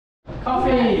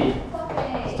Coffee!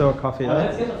 Let's do a coffee.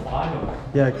 Let's get the final.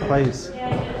 Yeah, please.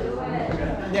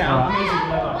 Yeah,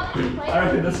 amazing. I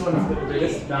reckon this one's the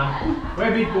biggest. Nah.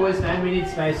 We're big boys, man. We need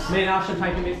space. Me and Ash are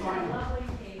taking this one.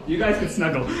 You guys can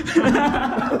snuggle.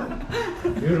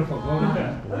 Beautiful.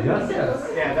 Yes.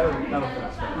 Yeah, that would be nice.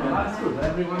 That's good.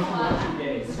 Everyone can watch the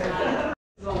games.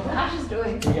 Ash is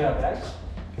doing. You get our bags?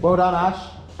 Well done, Ash.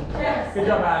 Yes. Good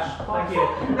job, Ash. Thank you.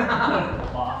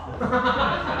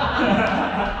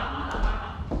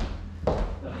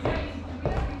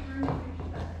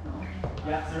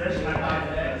 Yeah, so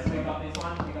we got this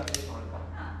one, we got this one.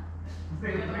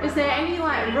 Is there any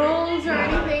like rules or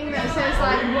anything that says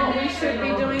like what we should be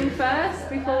doing first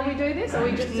before we do this, or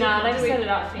we just No, they just set it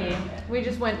up for you. We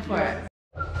just went for it.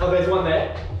 Oh, there's one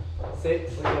there.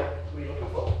 Sit, what are you looking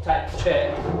for? Take the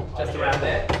chair, just around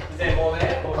there. Is there more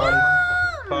there?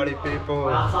 Party people.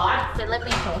 Outside? So let me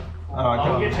talk. Oh,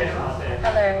 I'll get chair right there.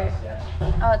 Hello.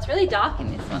 Oh, it's really dark in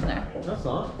this one though. That's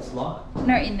not, it's light.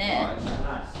 No, in there.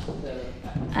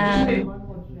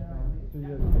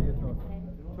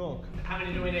 Talk. How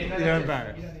many do we need? You're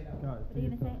embarrassed.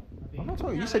 I'm not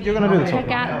talking. You said you're going to do the talk.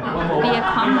 Check out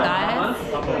Viacom, guys.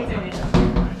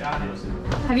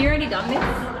 Have you already done this?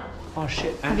 Oh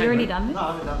shit. Have you already done this? No,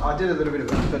 I did a little bit of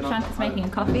that, but Shank is making a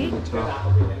coffee.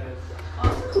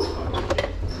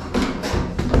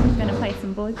 Gonna play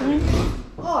some board games.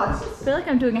 I feel like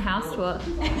I'm doing a house tour.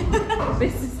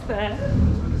 This is the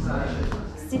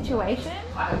situation.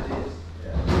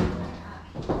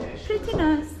 Pretty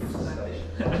nice.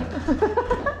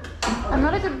 I'm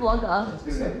not a good vlogger.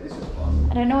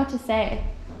 I don't know what to say.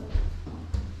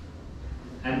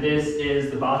 And this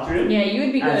is the bathroom. Yeah, you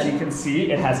would be good. As you can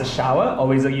see, it has a shower.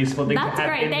 Always a useful thing That's to have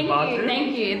great. in Thank the bathroom. you.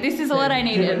 Thank you. This is what I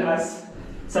Given needed. us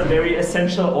some very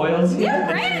essential oils here. You're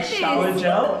great This at is shower this.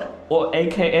 gel, or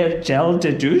AKA gel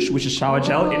de douche, which is shower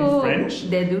gel in Oh, French.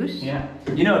 De douche. Yeah.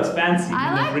 You know it's fancy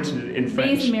I when like they've written it in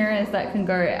French. These mirrors that can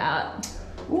go out.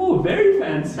 Ooh, very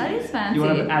fancy. That is fancy. You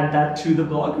want to add that to the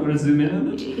blog? You want to zoom in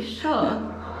on it?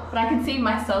 Sure. But I can see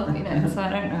myself in it, so I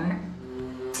don't know.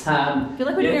 I feel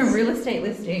like we're doing a Yes. real estate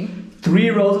listing. 3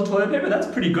 rolls of toilet paper, that's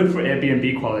pretty good for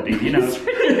Airbnb quality, you know.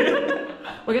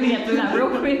 We're gonna get through that real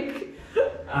quick.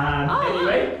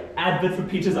 Anyway, advert for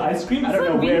Peter's Ice Cream. I It's don't a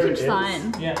know where it vintage is.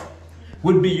 sign. Yeah.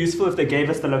 Would be useful if they gave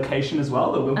us the location as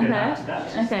well, but we'll get Okay. back to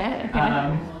that. Okay.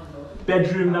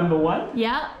 Bedroom number 1.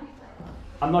 Yeah.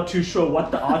 I'm not too sure what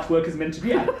the artwork is meant to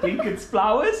be. I think it's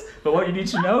flowers, but what you need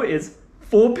to know is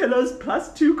 4 pillows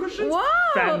plus 2 cushions. Wow.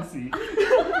 Fancy.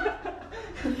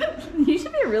 You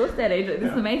should be a real estate agent.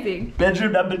 This is amazing.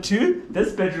 Bedroom number 2.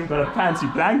 This bedroom got a fancy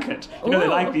blanket. You know they Ooh.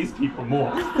 like these people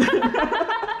more.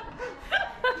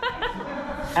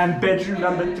 And bedroom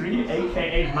number 3,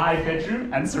 aka my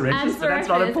bedroom, and Suresh's, but that's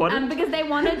not important. Because they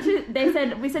wanted to,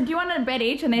 we said, do you want a bed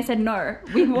each? And they said, no,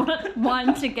 we want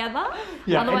one together.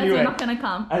 Yeah, Otherwise, anyway, we're not going to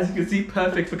come. As you can see,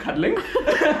 perfect for cuddling.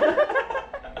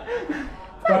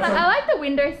 I like the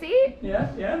window seat.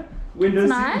 Yeah. Window seat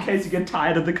nice. in case you get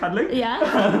tired of the cuddling. Yeah.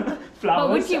 Flowers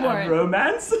But which you and won't.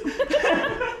 romance.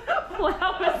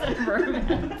 Flowers and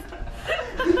romance.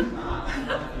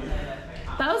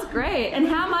 That was great. And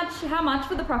how much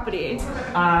for the property?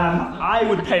 I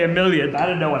would pay $1 million. I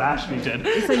don't know what Ashley did.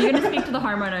 So you're going to speak to the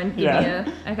homeowner and give me a...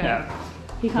 Okay. Yeah.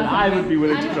 He But can't I give would me- be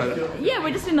willing to try that. Yeah,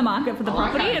 we're just in the market for the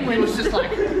property and we're just like,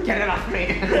 get it off me.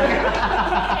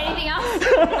 anything else?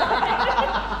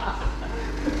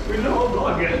 We know all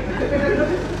vlog it.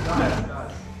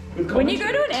 When you go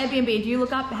to an Airbnb, do you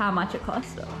look up how much it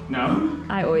costs? No.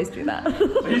 I always do that.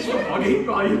 Are you still vlogging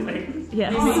while you think?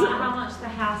 Yes. How much the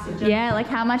house is? Yeah, like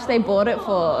how much they bought it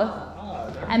for.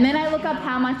 And then I look up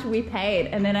how much we paid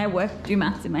and then I do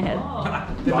maths in my head.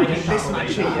 This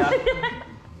much here.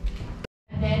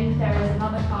 And then there is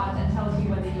another card that tells you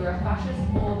whether you're a fascist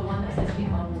or the one that says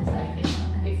Hitler will say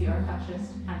if you're a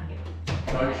fascist and Hitler.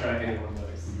 Don't show anyone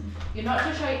those. You're not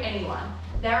to show anyone.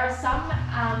 There are some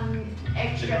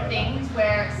extra things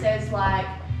where it says like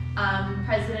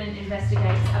President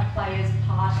investigates a player's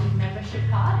party membership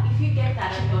card. If you get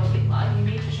that and you're Hitler, you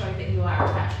need to show that you are a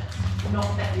fascist,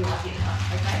 not that you are Hitler,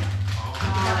 okay?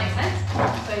 Does that make sense?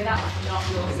 So that's not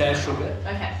your... Is there sugar?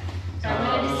 Okay. So I'm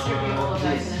going to distribute all of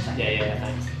those in a second. Yeah,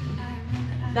 thanks.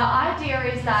 The idea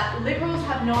is that liberals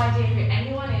have no idea who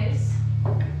anyone is.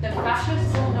 The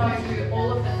fascists will know who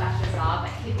all of the fascists are,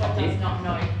 but Hitler does not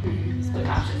know who the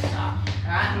fascists are.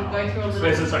 Alright, we'll go through a little...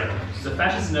 Wait, so sorry. So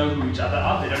fascists know who each other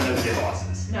are, they don't know who their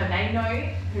bosses. No, they know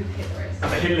who Hitler is.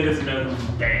 But Hitler doesn't know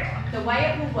who they are. The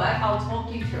way it will work, I'll talk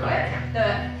you through it.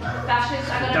 The fascists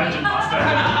are going to Dungeon Master.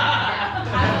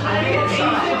 Yeah, I didn't get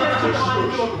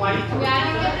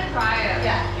to try it.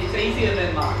 Yeah. It's easier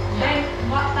than mine. Then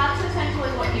what that's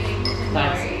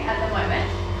at the moment.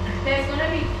 There's going to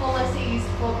be policies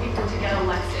for people to get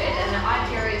elected, and the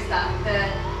idea is that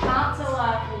the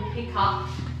Chancellor will pick up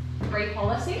 3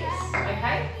 policies,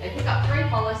 okay? They pick up 3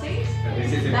 policies,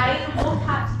 they look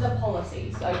at the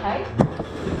policies, okay?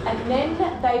 And then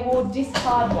they will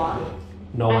discard one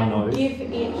and give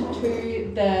it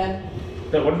to the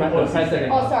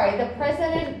president. Oh, sorry. The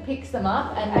president picks them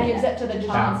up and gives it to the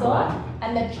chancellor,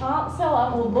 and the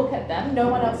chancellor will look at them. No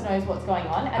one else knows what's going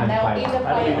on, and they'll either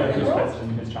play a liberal.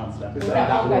 Who's chancellor? I'll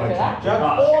go through that.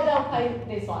 Or they'll play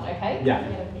this one. Okay.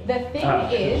 Yeah. The thing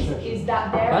is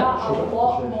that there are a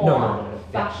lot more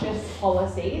fascist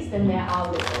policies than there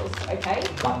are liberals. Okay.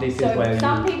 But this So is where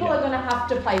some people are going to have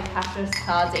to play fascist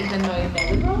cards, even though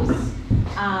they're liberals.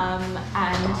 And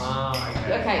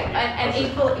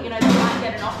equally, you know, they might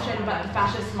get an option, but the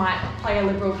fascists might play a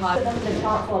liberal card. Then the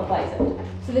chancellor plays it.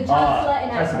 So the chancellor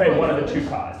has to play one of the 2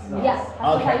 cards. Yes,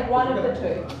 has to play one of the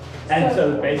 2. And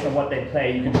so based on what they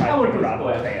play, you can try to figure out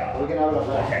what they are.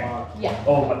 Okay. Yeah.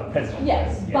 Or what the president.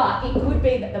 Yes, but it could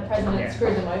be that the president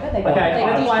screwed them over. They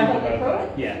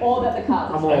Yeah. or that the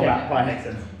cards. I'm all about that. Makes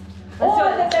sense. Or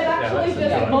that they've actually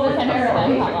just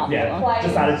voluntarily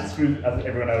Decided to screw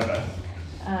everyone over.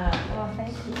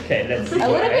 Thank you. Okay, let's see. A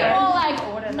little bit more like,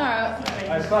 no.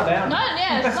 Slow down. No,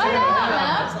 yeah, slow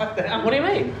down, man. What do you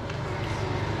mean?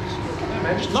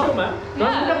 Man, just chill, man. Don't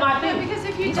look at my thing. Because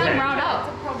if you don't round up.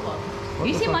 it's a problem.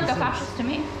 You seem like a fascist to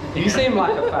me. You seem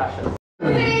like a fascist.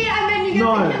 See, and then you get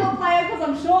to kill a player because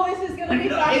I'm sure this is going to be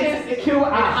fascist. Kill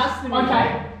Ash.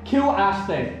 Okay, kill Ash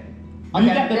then. You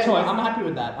get the choice. I'm happy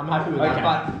with that. But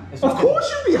it's Of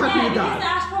course you'll be happy with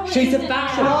that. she's a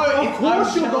fascist. No, of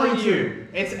course you're going to.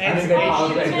 He definitely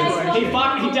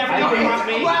wants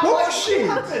me.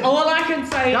 Bullshit. All I can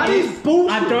say That is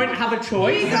bullshit. I don't have a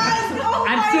choice. And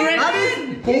That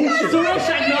is bullshit. Suresh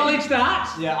acknowledged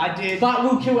that. Yeah, I did. But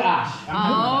we'll kill Ash.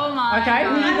 Oh my Okay, who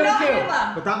God. you gonna kill?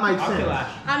 But that makes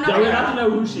sense. Do we have to know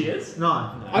who she is?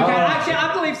 No. Okay, actually,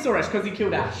 I believe Suresh because he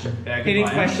killed Ash. He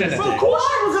didn't question it. Of course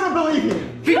you were going to believe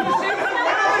him.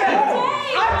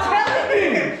 I'm telling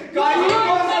you! Guys, you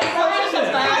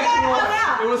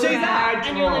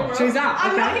She's out.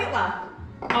 I'm not Okay. Hitler.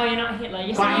 Oh, you're not Hitler.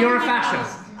 But you're a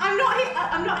fascist. I'm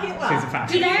not Hitler. She's a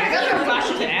fascist. You're a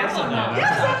fascist answer now.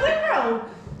 Yes, I'm liberal.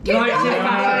 No, she's a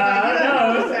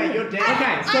fascist. You're dead.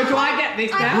 Okay, so do I get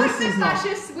this now?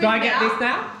 Do I get this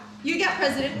now? You get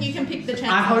president and you can pick the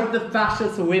chancellor. I hope the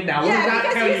fascists will win now. What does that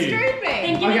tell because you? you screwed me.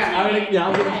 Okay,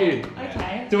 I'll give it to you.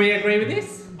 Okay. Do we agree with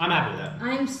this? I'm happy with that.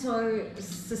 I'm so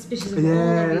suspicious of all of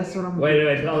Yeah, you. that's what I'm.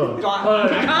 Wait, hold on.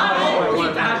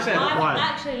 I'm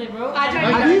actually liberal. I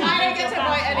don't get to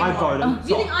vote anymore. I voted.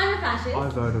 You think I'm a fascist? I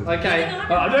voted. Okay. I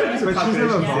don't think it's a But she's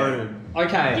never calculation. voted. Give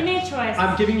Okay. me a choice.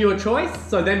 I'm giving you a choice,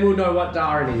 so then we'll know what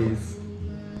Darren is.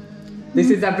 This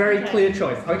is a very clear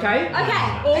choice, okay?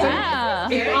 Yeah.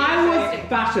 If I was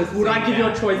fascist, would I give you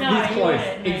a choice No, this you close?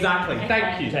 wouldn't. No. Exactly.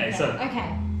 Thank you. Okay, so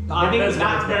Okay. I think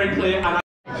that's very clear. And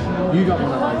You got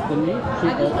one of those, didn't you?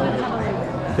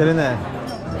 Get in there.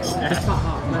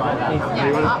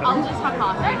 Yeah, I'll just have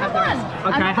half. Have the rest.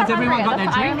 Okay, has everyone got their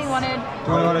I only drinks? wanted.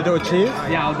 Do you want to do a cheers?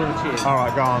 Yeah, I'll do a cheers.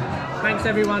 Alright, go on. Thanks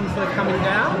everyone for coming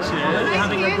down. Cheers.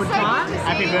 Having a good time.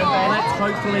 Happy birthday. Let's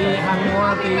hopefully have more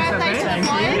of these events. Thank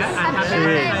you. Yeah, and happy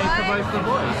Cheers. birthday to both the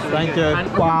boys. Thank you. And-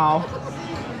 Wow.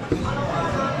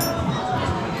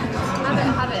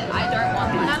 Have it. I don't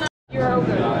want one. You're all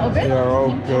good. All good? You're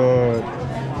all good.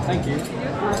 Thank you.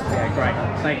 Yeah, great.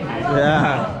 Thank you.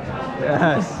 Yeah.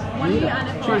 Yes. What do you add?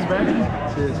 Cheers, bro.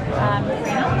 Cheers.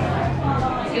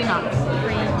 3 nuts.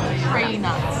 3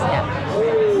 nuts. Yeah.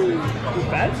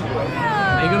 bad.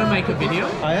 Are you gonna make a video?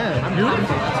 I am. I'm doing it.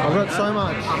 I've got so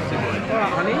much.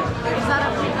 Alright, honey. Is that a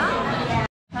winner?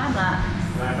 Have that.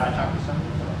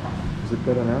 Is it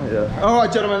better now? Yeah. All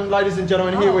right, gentlemen, ladies and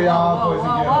gentlemen, here we are, boys and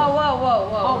girls.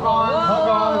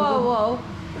 Whoa.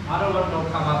 I don't want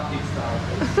to come up this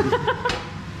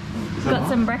Got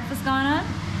some breakfast going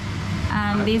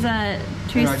on. These are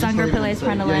 2 Sangha Pillais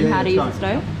trying to learn how to use the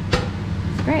stove.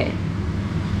 It's great.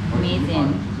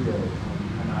 Amazing.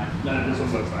 No, this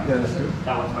one looks fine. Yeah, that's good.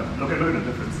 That one's fine. Look at the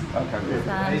difference.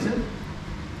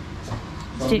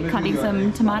 Stu cutting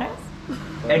some tomatoes.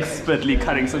 Expertly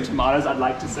cutting some tomatoes, I'd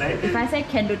like to say. If I say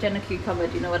Kendall Jenner cucumber,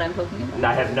 do you know what I'm talking about?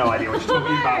 I have no idea what you're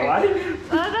talking about. Why? I don't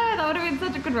know, that would have been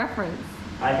such a good reference.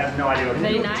 I have no idea what you're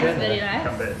Very talking nice, about. very nice.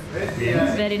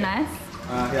 Cucumber. Very nice.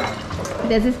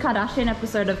 There's this Kardashian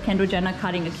episode of Kendall Jenner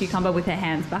cutting a cucumber with her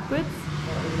hands backwards.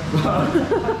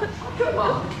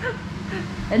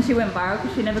 And she went viral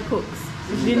because she never cooks.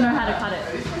 She didn't know how to cut it.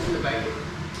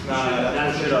 No,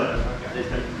 that's shit on it.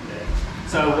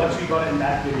 So what we got in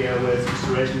that video was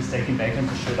Mr. Reg mistaking bacon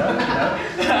for sugar. No,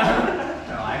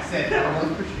 I said that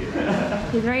was for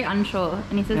sure. He's very unsure,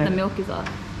 and he says the milk is off.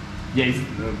 Yeah, he's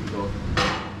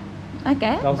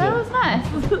Okay, was that it. was nice.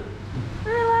 I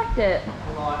really liked it.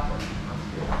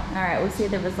 Alright, we'll see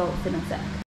the results in a sec.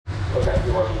 Okay,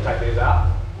 you want to take these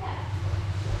out?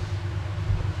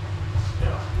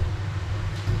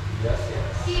 Yes.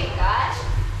 See you guys.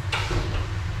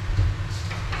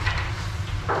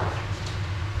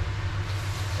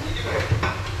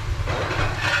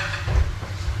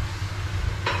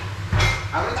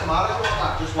 How many tomatoes do you want?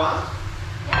 Like, just one?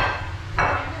 Yeah.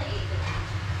 I'm gonna eat the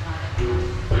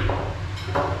tomato.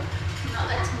 Not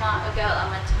a tomato girl,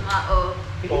 I'm a tomato.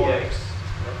 Yes.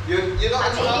 You're not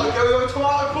a tomato girl, you're a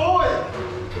tomato boy!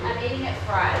 I'm eating it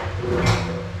fried.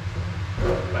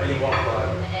 But you want The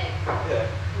one? egg.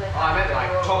 Yeah. With I meant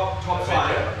like Top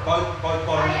side. Both Oh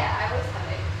bottom. yeah, I always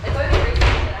have egg. It's only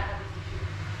recently that I have this issue.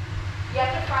 You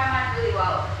have to fry mine really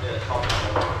well. Yeah, top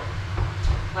side.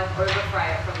 Like over fry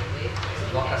it probably.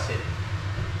 Like I said.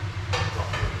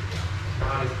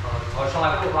 Oh, shall I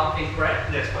put one piece bread?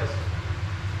 Yes, please.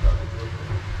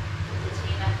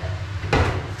 Tea method.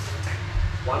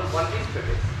 One piece per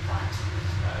piece. Fine.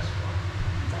 That's fine.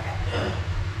 It's alright.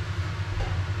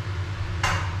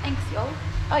 Thanks, y'all.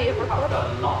 Oh, you've I've recorded. got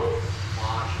a lot.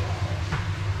 Marshmallow.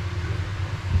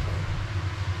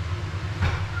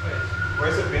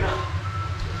 Where's the winner?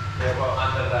 Yeah, well,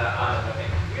 Under the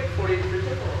thing. You get 40 in fridge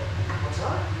or? What's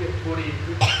that? You get 40 in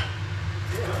fridge.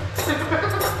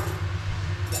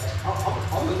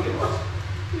 I'm looking at this.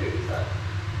 Dude, is that?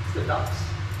 It's the ducks.